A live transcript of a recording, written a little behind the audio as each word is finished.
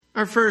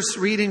Our first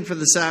reading for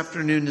this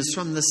afternoon is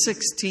from the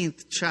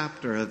 16th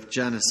chapter of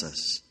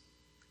Genesis.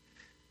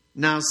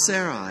 Now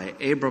Sarai,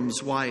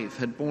 Abram's wife,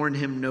 had borne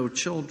him no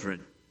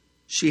children.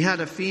 She had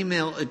a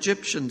female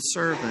Egyptian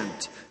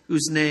servant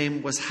whose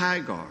name was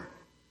Hagar.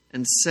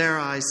 And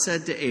Sarai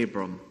said to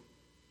Abram,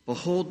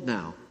 "Behold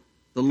now,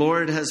 the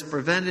Lord has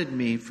prevented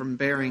me from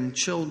bearing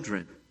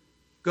children.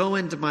 Go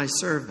into my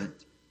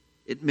servant.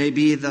 It may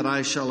be that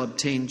I shall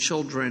obtain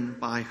children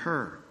by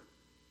her."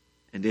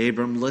 And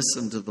Abram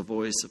listened to the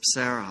voice of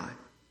Sarai.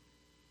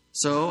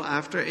 So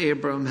after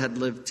Abram had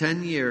lived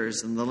 10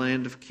 years in the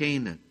land of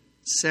Canaan,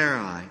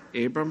 Sarai,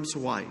 Abram's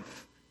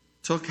wife,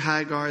 took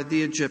Hagar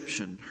the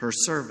Egyptian, her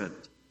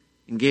servant,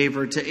 and gave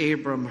her to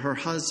Abram, her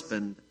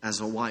husband, as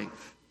a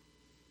wife.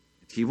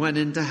 And he went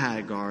into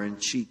Hagar,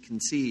 and she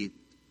conceived.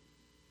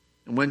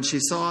 And when she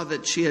saw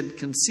that she had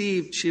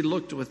conceived, she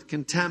looked with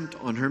contempt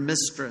on her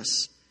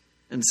mistress.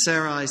 And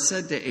Sarai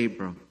said to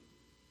Abram,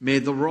 "May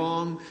the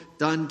wrong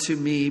done to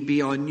me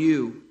be on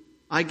you.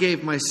 I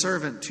gave my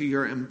servant to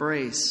your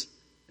embrace.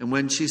 And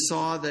when she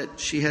saw that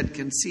she had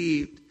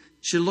conceived,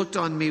 she looked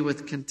on me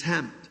with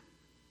contempt.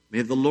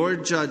 May the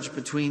Lord judge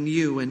between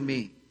you and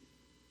me."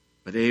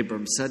 But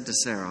Abram said to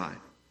Sarai,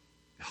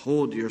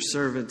 "Behold, your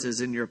servant is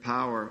in your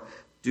power.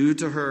 Do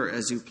to her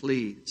as you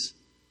please."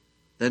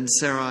 Then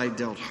Sarai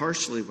dealt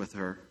harshly with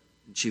her,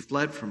 and she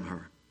fled from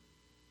her.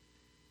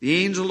 The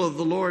angel of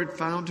the Lord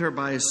found her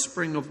by a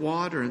spring of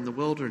water in the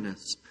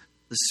wilderness,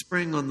 the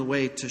spring on the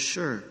way to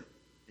Shur.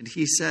 And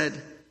he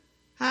said,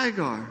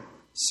 "Hagar,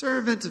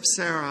 servant of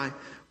Sarai,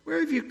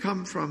 where have you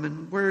come from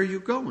and where are you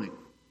going?"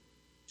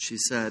 She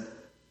said,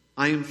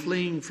 "I am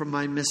fleeing from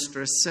my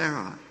mistress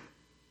Sarai."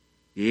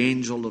 The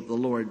angel of the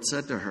Lord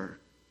said to her,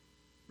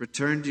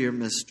 "Return to your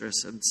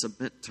mistress and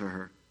submit to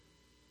her."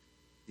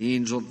 The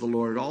angel of the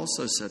Lord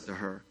also said to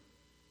her,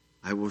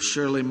 "I will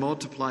surely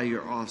multiply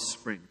your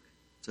offspring,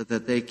 so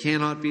that they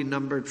cannot be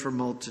numbered for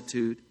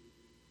multitude."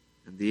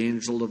 And the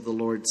angel of the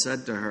Lord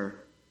said to her,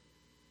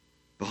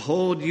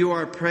 "Behold, you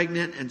are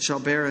pregnant and shall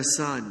bear a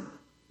son.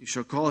 You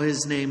shall call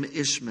his name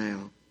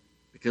Ishmael,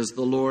 because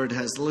the Lord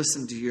has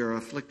listened to your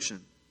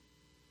affliction.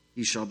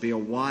 He shall be a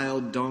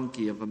wild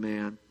donkey of a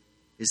man,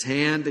 his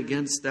hand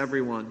against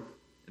everyone,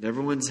 and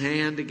everyone's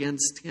hand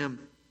against him.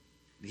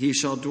 And he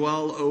shall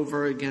dwell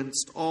over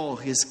against all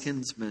his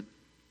kinsmen."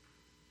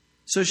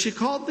 So she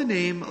called the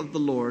name of the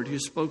Lord who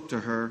spoke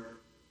to her,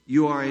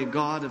 "You are a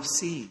God of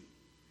seeing."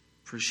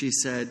 For she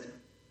said,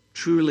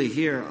 "Truly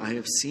here I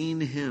have seen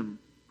him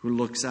who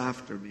looks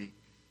after me."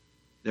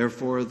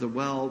 Therefore the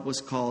well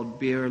was called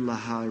Beer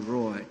Lahai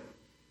Roi.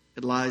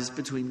 It lies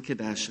between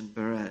Kadesh and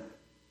Bered.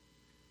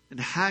 And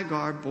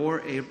Hagar bore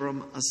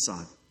Abram a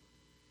son.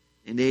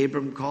 And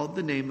Abram called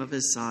the name of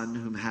his son,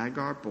 whom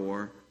Hagar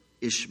bore,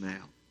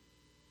 Ishmael.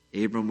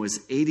 Abram was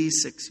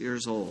 86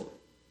 years old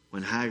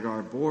when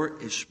Hagar bore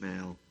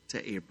Ishmael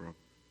to Abram.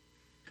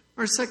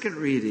 Our second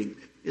reading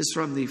is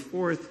from the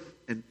 4th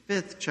and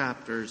 5th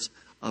chapters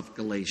of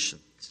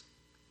Galatians.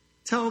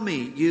 "Tell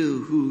me,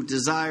 you who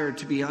desire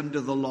to be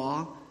under the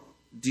law,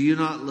 do you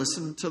not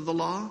listen to the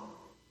law?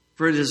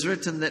 For it is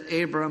written that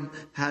Abram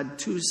had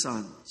 2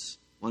 sons,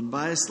 one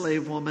by a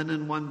slave woman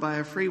and one by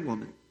a free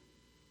woman.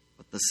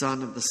 But the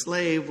son of the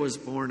slave was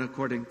born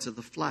according to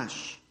the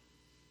flesh,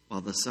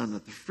 while the son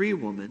of the free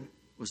woman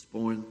was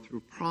born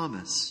through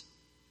promise.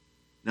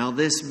 Now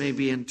this may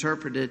be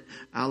interpreted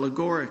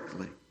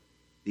allegorically.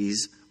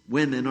 These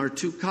women are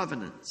 2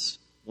 covenants.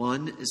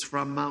 One is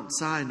from Mount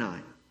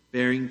Sinai,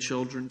 bearing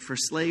children for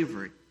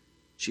slavery.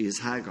 She is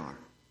Hagar.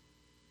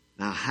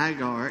 Now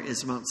Hagar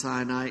is Mount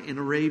Sinai in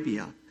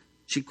Arabia.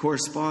 She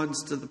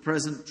corresponds to the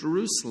present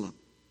Jerusalem,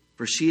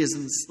 for she is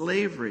in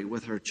slavery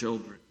with her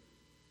children.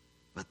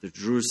 But the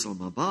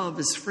Jerusalem above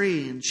is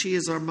free, and she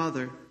is our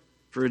mother.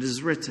 For it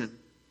is written,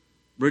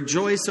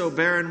 'Rejoice, O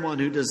barren one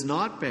who does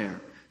not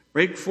bear.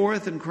 Break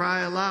forth and cry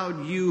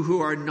aloud, you who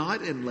are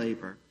not in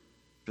labor.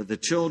 For the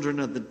children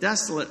of the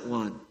desolate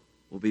one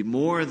will be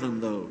more than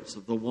those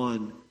of the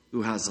one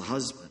who has a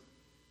husband.'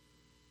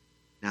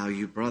 Now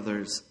you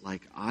brothers,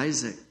 like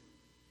Isaac,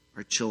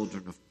 are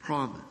children of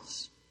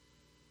promise.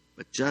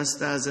 But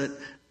just as at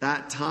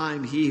that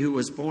time he who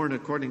was born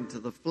according to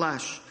the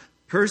flesh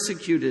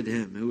persecuted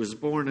him who was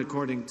born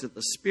according to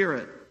the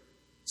Spirit,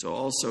 so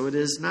also it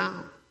is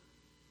now.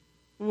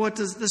 What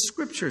does the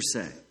Scripture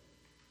say?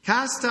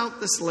 'Cast out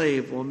the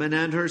slave woman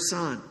and her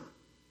son.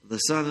 The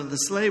son of the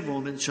slave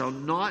woman shall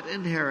not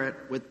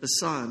inherit with the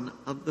son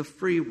of the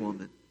free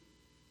woman.'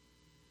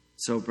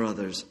 So,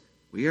 brothers,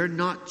 we are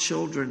not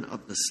children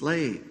of the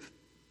slave,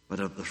 but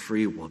of the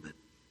free woman.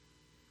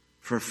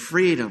 For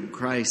freedom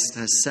Christ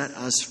has set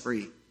us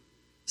free.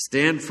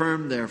 Stand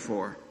firm,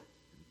 therefore.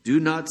 Do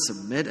not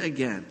submit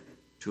again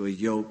to a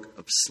yoke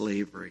of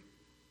slavery."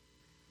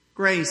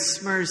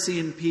 Grace, mercy,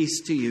 and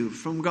peace to you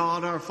from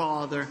God our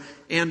Father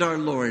and our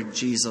Lord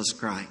Jesus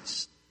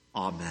Christ.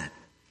 Amen.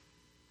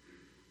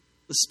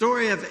 The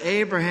story of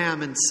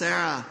Abraham and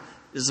Sarah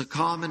is a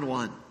common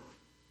one.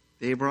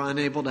 They were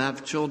unable to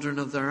have children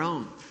of their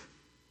own.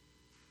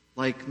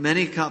 Like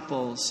many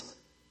couples,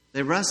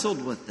 they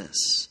wrestled with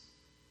this.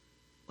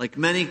 Like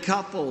many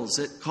couples,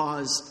 it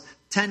caused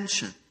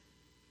tension.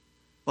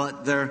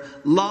 But their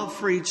love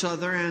for each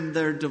other and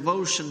their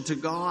devotion to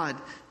God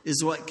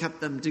is what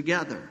kept them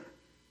together.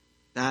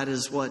 That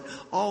is what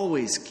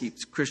always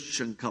keeps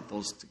Christian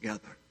couples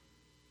together.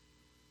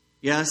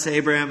 Yes,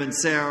 Abraham and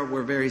Sarah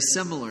were very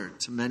similar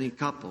to many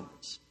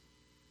couples,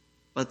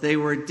 but they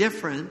were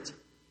different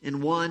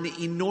in one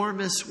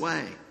enormous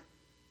way.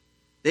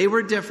 They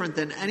were different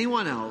than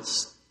anyone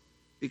else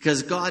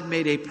because God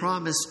made a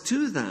promise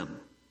to them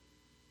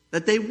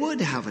that they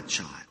would have a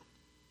child.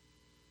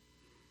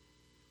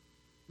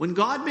 When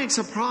God makes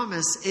a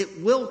promise,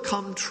 it will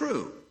come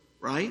true,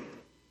 right?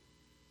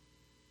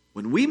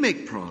 When we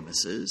make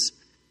promises,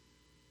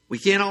 we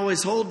can't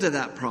always hold to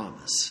that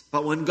promise.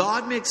 But when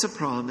God makes a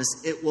promise,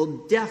 it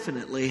will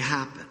definitely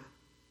happen.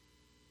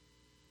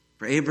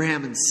 For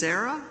Abraham and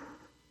Sarah,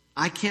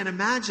 I can't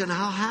imagine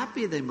how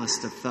happy they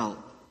must have felt.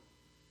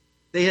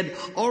 They had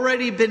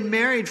already been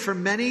married for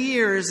many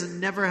years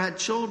and never had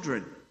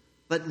children.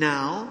 But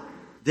now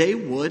they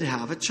would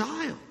have a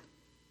child.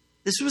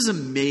 This was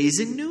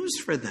amazing news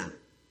for them.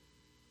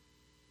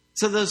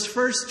 So those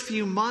first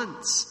few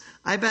months,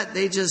 I bet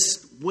they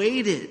just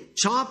waited,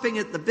 chomping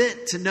at the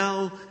bit to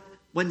know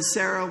when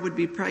Sarah would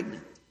be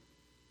pregnant.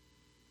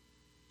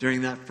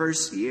 During that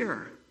first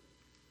year,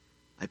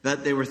 I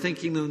bet they were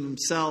thinking to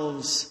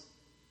themselves,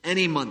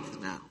 any month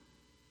now.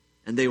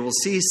 And they will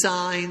see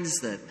signs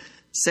that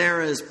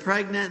Sarah is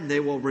pregnant, and they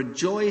will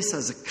rejoice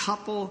as a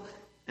couple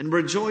and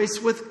rejoice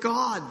with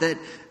God that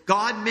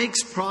God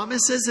makes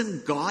promises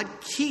and God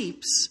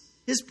keeps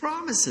his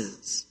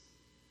promises.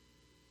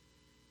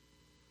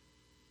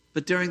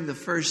 But during the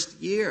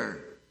first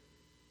year,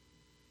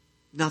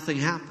 nothing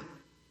happened.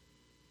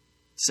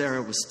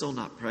 Sarah was still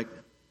not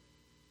pregnant.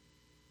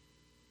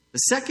 The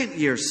second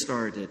year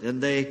started,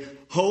 and they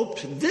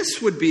hoped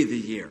this would be the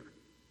year.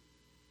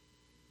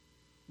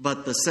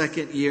 But the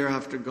second year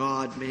after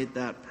God made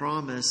that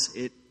promise,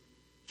 it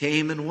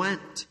came and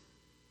went.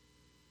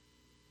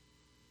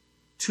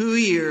 2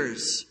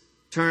 years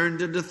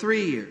turned into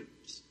 3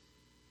 years,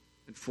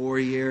 and 4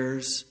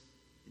 years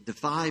into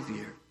 5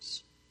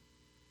 years.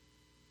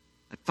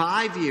 At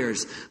 5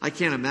 years, I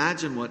can't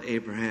imagine what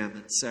Abraham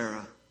and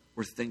Sarah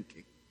were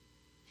thinking.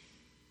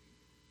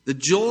 The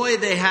joy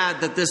they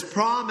had that this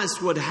promise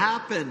would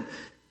happen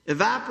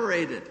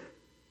evaporated.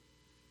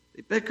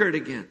 They bickered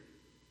again.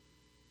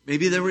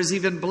 Maybe there was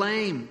even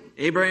blame.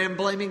 Abraham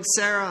blaming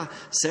Sarah,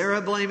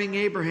 Sarah blaming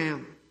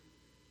Abraham.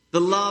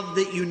 The love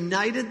that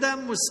united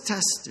them was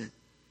tested.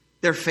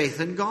 Their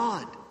faith in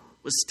God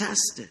was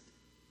tested.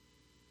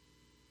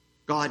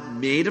 God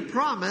made a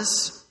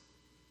promise,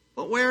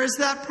 but where is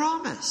that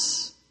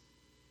promise?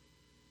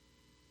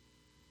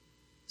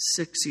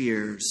 6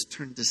 years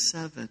turned to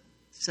 7,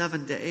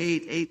 7 to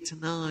 8, 8 to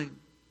 9,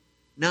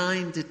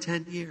 9 to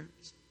 10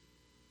 years.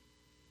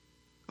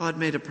 God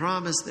made a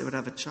promise they would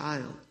have a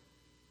child.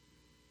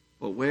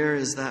 But where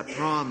is that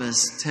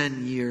promise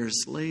 10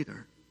 years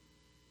later?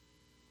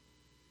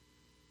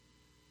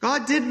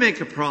 God did make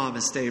a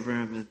promise to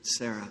Abraham and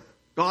Sarah.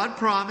 God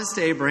promised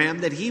Abraham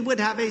that he would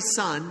have a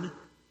son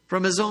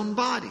from his own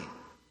body.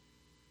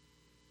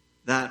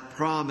 That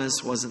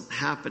promise wasn't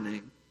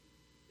happening.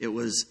 It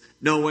was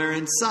nowhere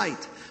in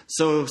sight.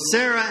 So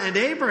Sarah and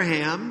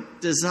Abraham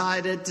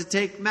decided to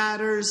take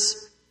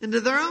matters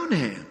into their own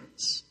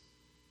hands.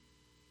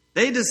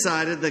 They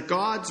decided that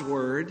God's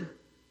word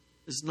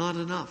is not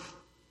enough.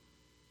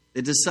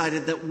 They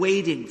decided that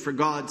waiting for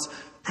God's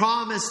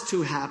promise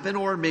to happen,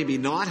 or maybe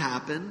not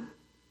happen,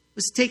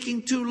 was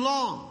taking too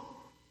long.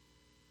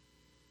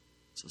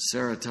 So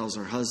Sarah tells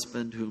her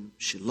husband, whom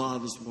she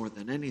loves more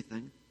than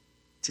anything,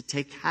 to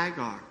take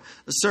Hagar,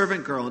 a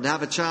servant girl, and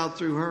have a child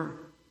through her.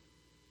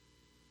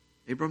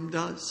 Abram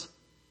does.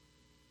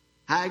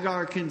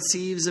 Hagar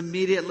conceives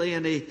immediately,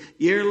 and a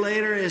year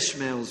later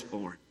Ishmael's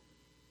born.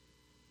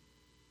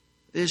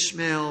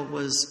 Ishmael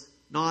was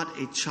not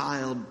a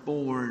child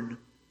born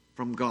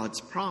from God's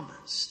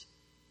promise.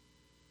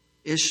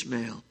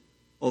 Ishmael,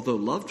 although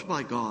loved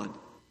by God,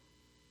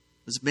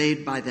 was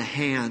made by the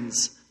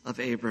hands of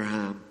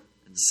Abraham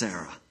and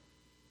Sarah,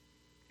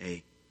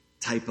 a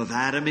type of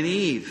Adam and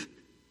Eve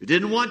who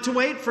didn't want to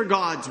wait for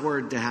God's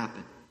word to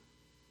happen.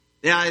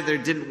 They either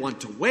didn't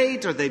want to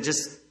wait, or they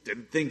just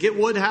didn't think it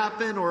would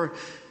happen, or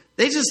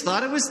they just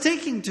thought it was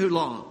taking too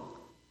long.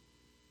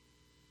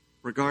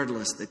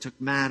 Regardless, they took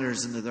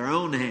matters into their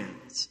own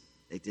hands.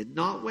 They did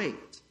not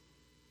wait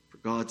for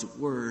God's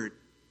word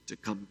to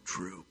come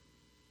true.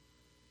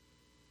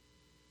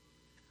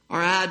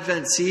 Our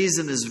Advent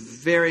season is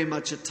very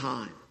much a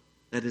time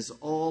that is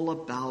all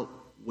about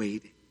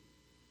waiting.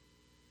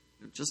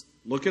 Just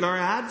look at our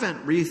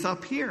Advent wreath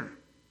up here.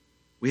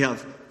 We have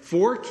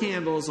 4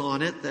 candles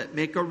on it that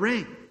make a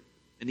ring.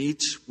 And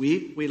each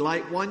week we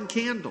light 1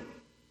 candle.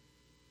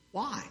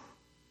 Why?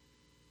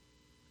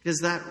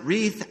 Because that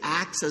wreath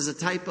acts as a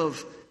type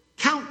of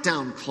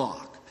countdown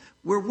clock.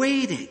 We're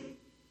waiting.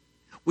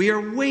 We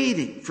are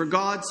waiting for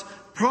God's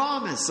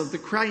promise of the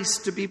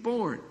Christ to be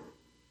born.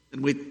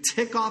 And we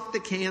tick off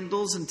the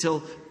candles until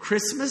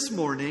Christmas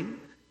morning,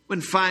 when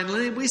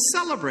finally we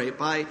celebrate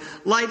by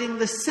lighting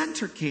the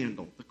center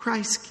candle, the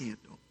Christ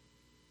candle.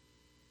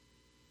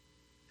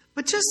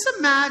 But just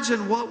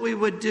imagine what we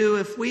would do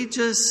if we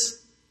just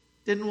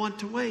didn't want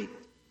to wait.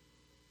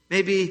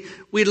 Maybe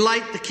we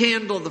light the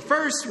candle the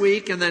first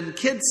week and then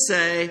kids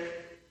say,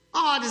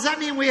 "Oh, does that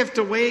mean we have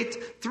to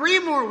wait 3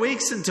 more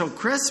weeks until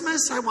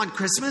Christmas? I want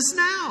Christmas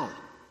now."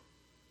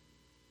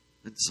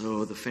 And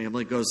so the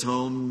family goes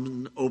home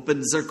and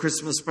opens their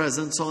Christmas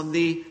presents on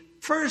the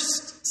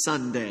first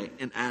Sunday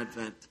in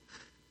Advent.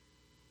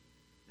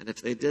 And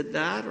if they did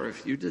that, or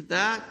if you did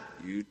that,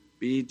 you'd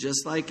be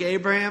just like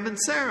Abraham and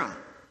Sarah,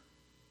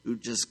 who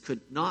just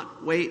could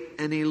not wait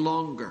any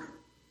longer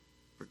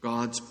for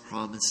God's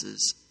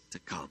promises to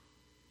come.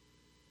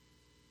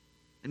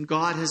 And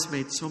God has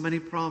made so many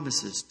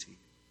promises to you,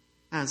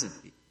 hasn't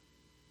he?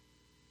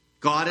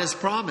 God has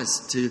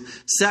promised to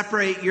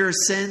separate your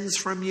sins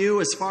from you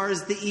as far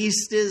as the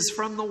east is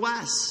from the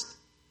west.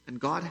 And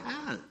God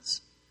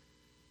has.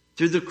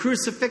 Through the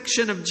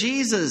crucifixion of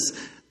Jesus,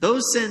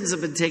 those sins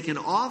have been taken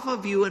off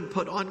of you and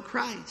put on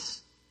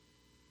Christ.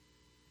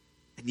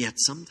 And yet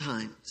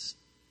sometimes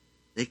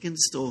they can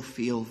still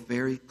feel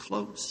very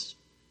close.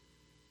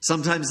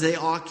 Sometimes they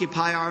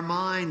occupy our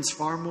minds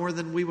far more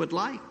than we would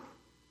like.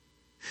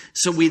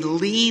 So we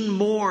lean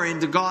more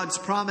into God's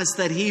promise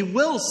that he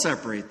will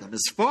separate them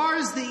as far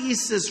as the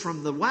east is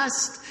from the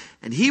west,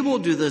 and he will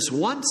do this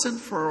once and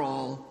for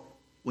all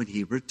when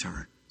he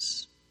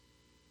returns.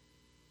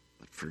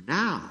 But for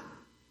now,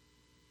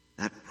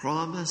 that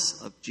promise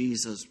of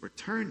Jesus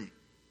returning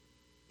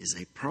is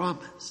a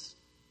promise.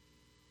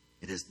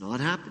 It has not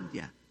happened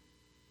yet.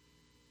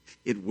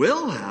 It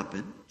will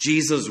happen.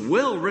 Jesus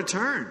will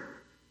return.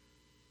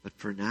 But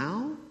for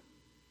now,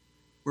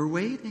 we're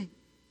waiting.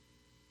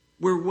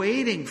 We're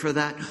waiting for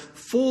that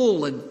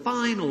full and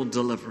final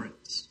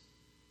deliverance.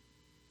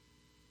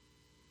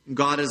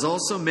 God has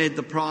also made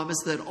the promise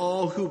that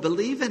all who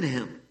believe in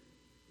him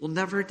will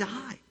never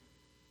die.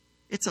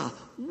 It's a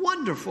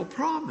wonderful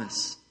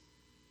promise.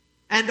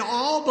 And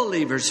all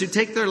believers who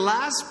take their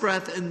last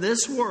breath in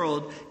this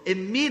world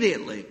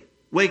immediately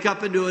wake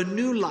up into a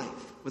new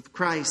life with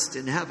Christ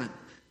in heaven.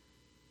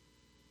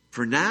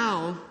 For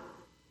now,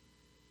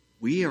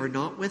 we are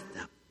not with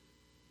them.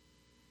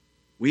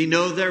 We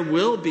know there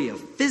will be a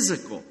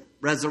physical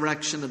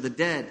resurrection of the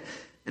dead,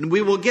 and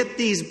we will get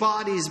these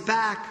bodies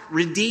back,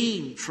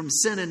 redeemed from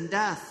sin and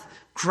death.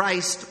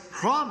 Christ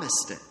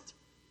promised it.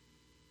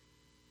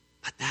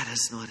 But that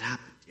has not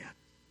happened yet.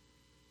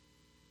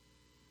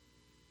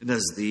 And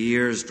as the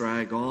years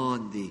drag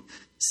on, the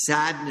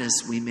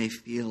sadness we may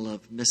feel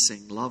of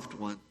missing loved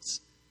ones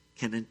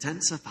can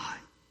intensify.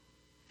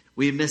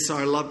 We miss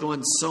our loved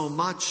ones so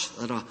much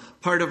that a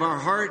part of our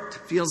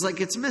heart feels like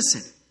it's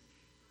missing.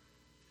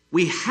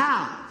 We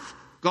have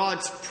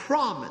God's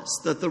promise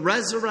that the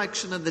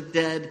resurrection of the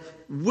dead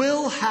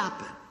will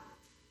happen.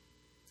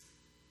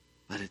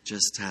 But it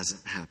just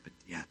hasn't happened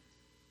yet.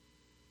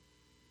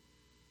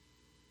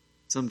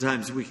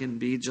 Sometimes we can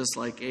be just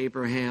like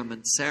Abraham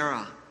and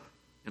Sarah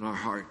in our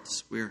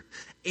hearts. We're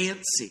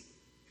antsy.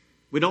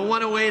 We don't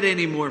want to wait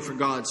anymore for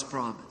God's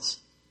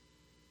promise.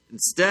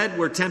 Instead,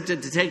 we're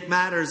tempted to take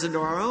matters into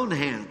our own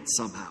hands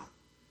somehow.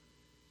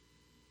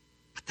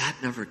 But that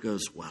never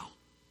goes well.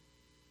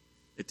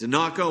 It did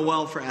not go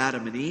well for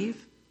Adam and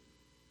Eve.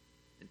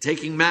 And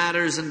taking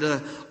matters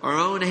into our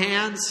own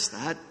hands,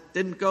 that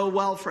didn't go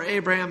well for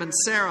Abraham and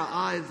Sarah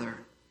either.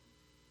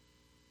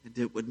 And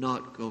it would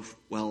not go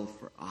well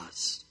for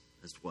us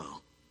as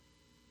well.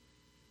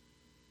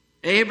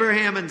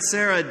 Abraham and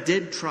Sarah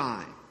did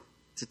try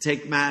to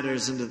take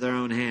matters into their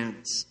own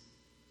hands.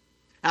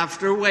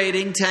 After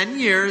waiting 10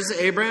 years,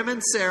 Abraham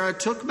and Sarah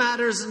took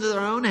matters into their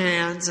own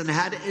hands and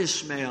had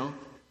Ishmael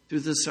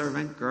through the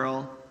servant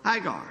girl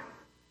Hagar.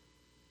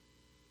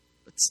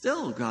 But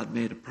still, God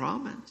made a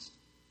promise.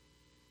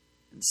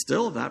 And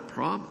still, that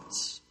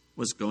promise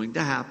was going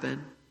to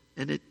happen,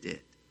 and it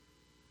did.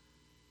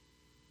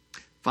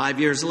 5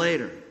 years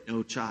later,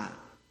 no child.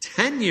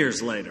 10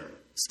 years later,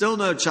 still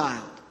no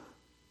child.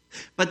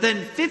 But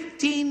then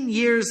 15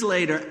 years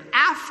later,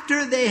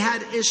 after they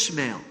had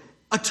Ishmael,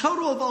 a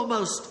total of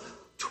almost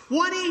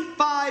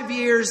 25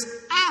 years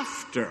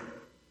after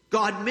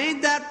God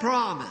made that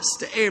promise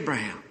to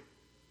Abraham,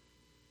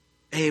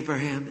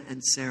 Abraham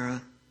and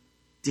Sarah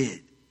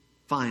did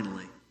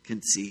finally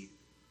conceive.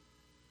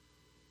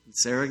 And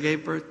Sarah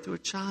gave birth to a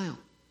child,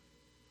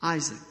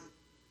 Isaac,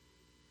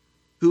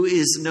 who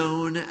is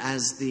known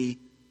as the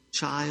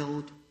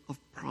child of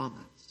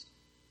promise.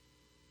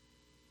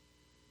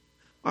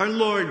 Our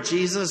Lord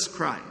Jesus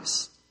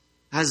Christ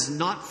has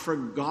not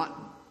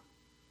forgotten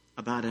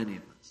about any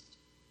of us.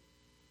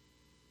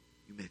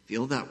 You may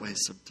feel that way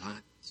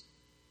sometimes,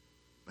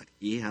 but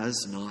he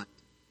has not.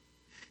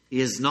 He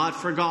has not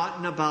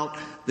forgotten about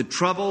the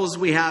troubles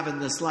we have in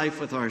this life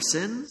with our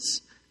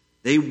sins.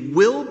 They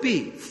will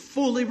be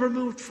fully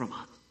removed from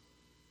us.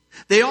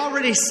 They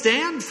already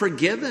stand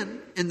forgiven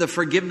in the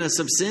forgiveness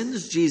of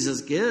sins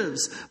Jesus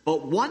gives,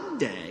 but one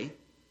day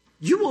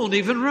you won't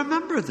even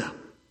remember them.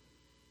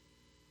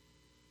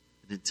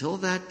 And until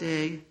that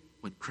day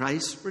when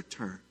Christ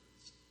returns,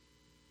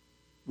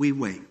 we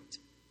wait.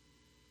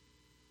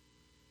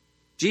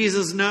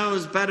 Jesus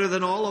knows better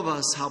than all of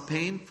us how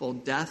painful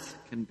death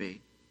can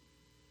be.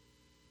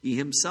 He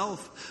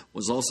himself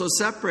was also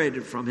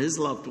separated from his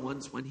loved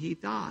ones when he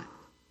died.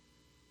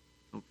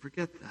 Don't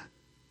forget that.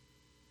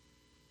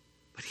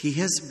 But he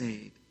has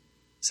made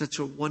such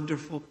a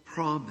wonderful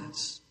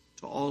promise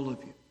to all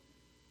of you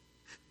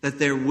that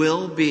there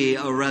will be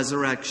a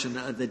resurrection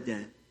of the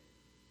dead.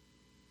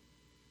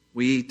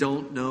 We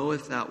don't know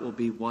if that will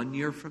be 1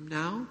 year from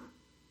now,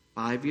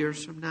 5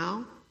 years from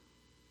now,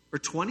 or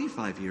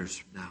 25 years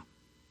from now.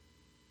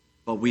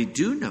 But we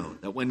do know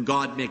that when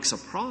God makes a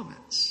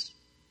promise,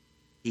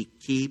 he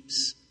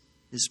keeps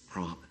his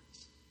promise.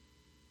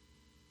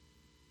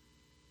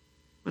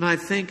 When I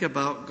think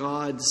about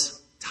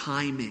God's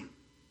timing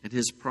and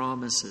his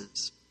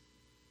promises,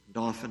 and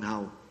often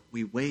how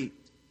we wait,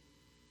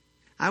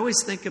 I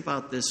always think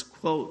about this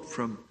quote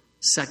from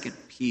 2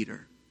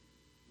 Peter,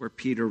 where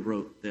Peter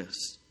wrote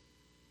this: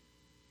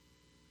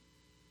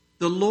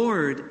 "The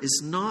Lord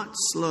is not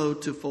slow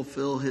to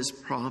fulfill his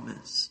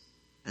promise,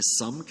 as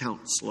some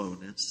count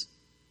slowness,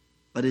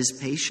 but is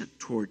patient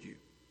toward you,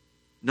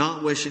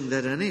 not wishing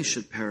that any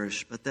should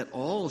perish, but that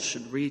all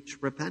should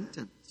reach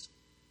repentance.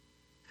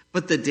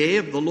 But the day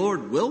of the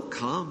Lord will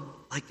come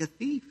like a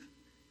thief.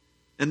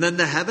 And then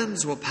the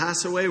heavens will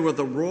pass away with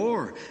a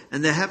roar,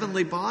 and the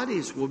heavenly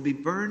bodies will be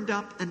burned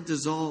up and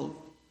dissolved.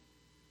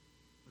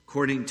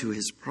 According to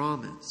his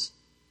promise,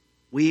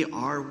 we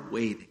are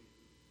waiting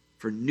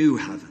for new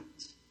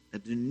heavens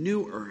and a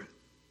new earth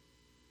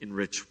in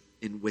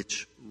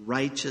which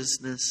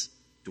righteousness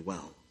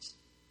dwells."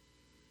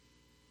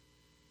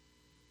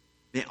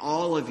 May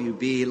all of you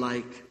be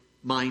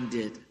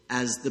like-minded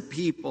as the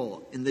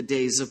people in the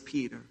days of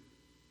Peter,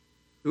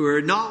 who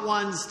are not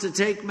ones to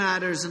take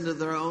matters into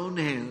their own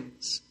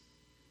hands,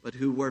 but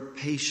who were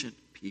patient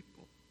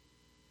people,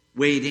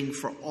 waiting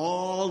for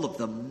all of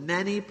the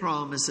many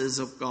promises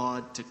of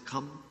God to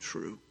come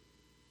true,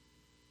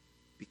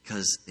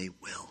 because they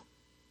will.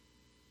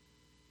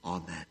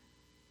 Amen.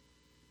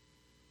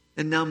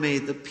 And now may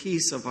the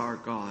peace of our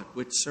God,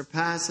 which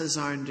surpasses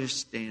our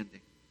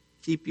understanding,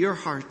 keep your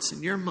hearts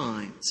and your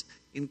minds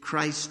in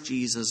Christ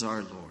Jesus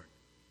our Lord.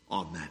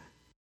 Amen.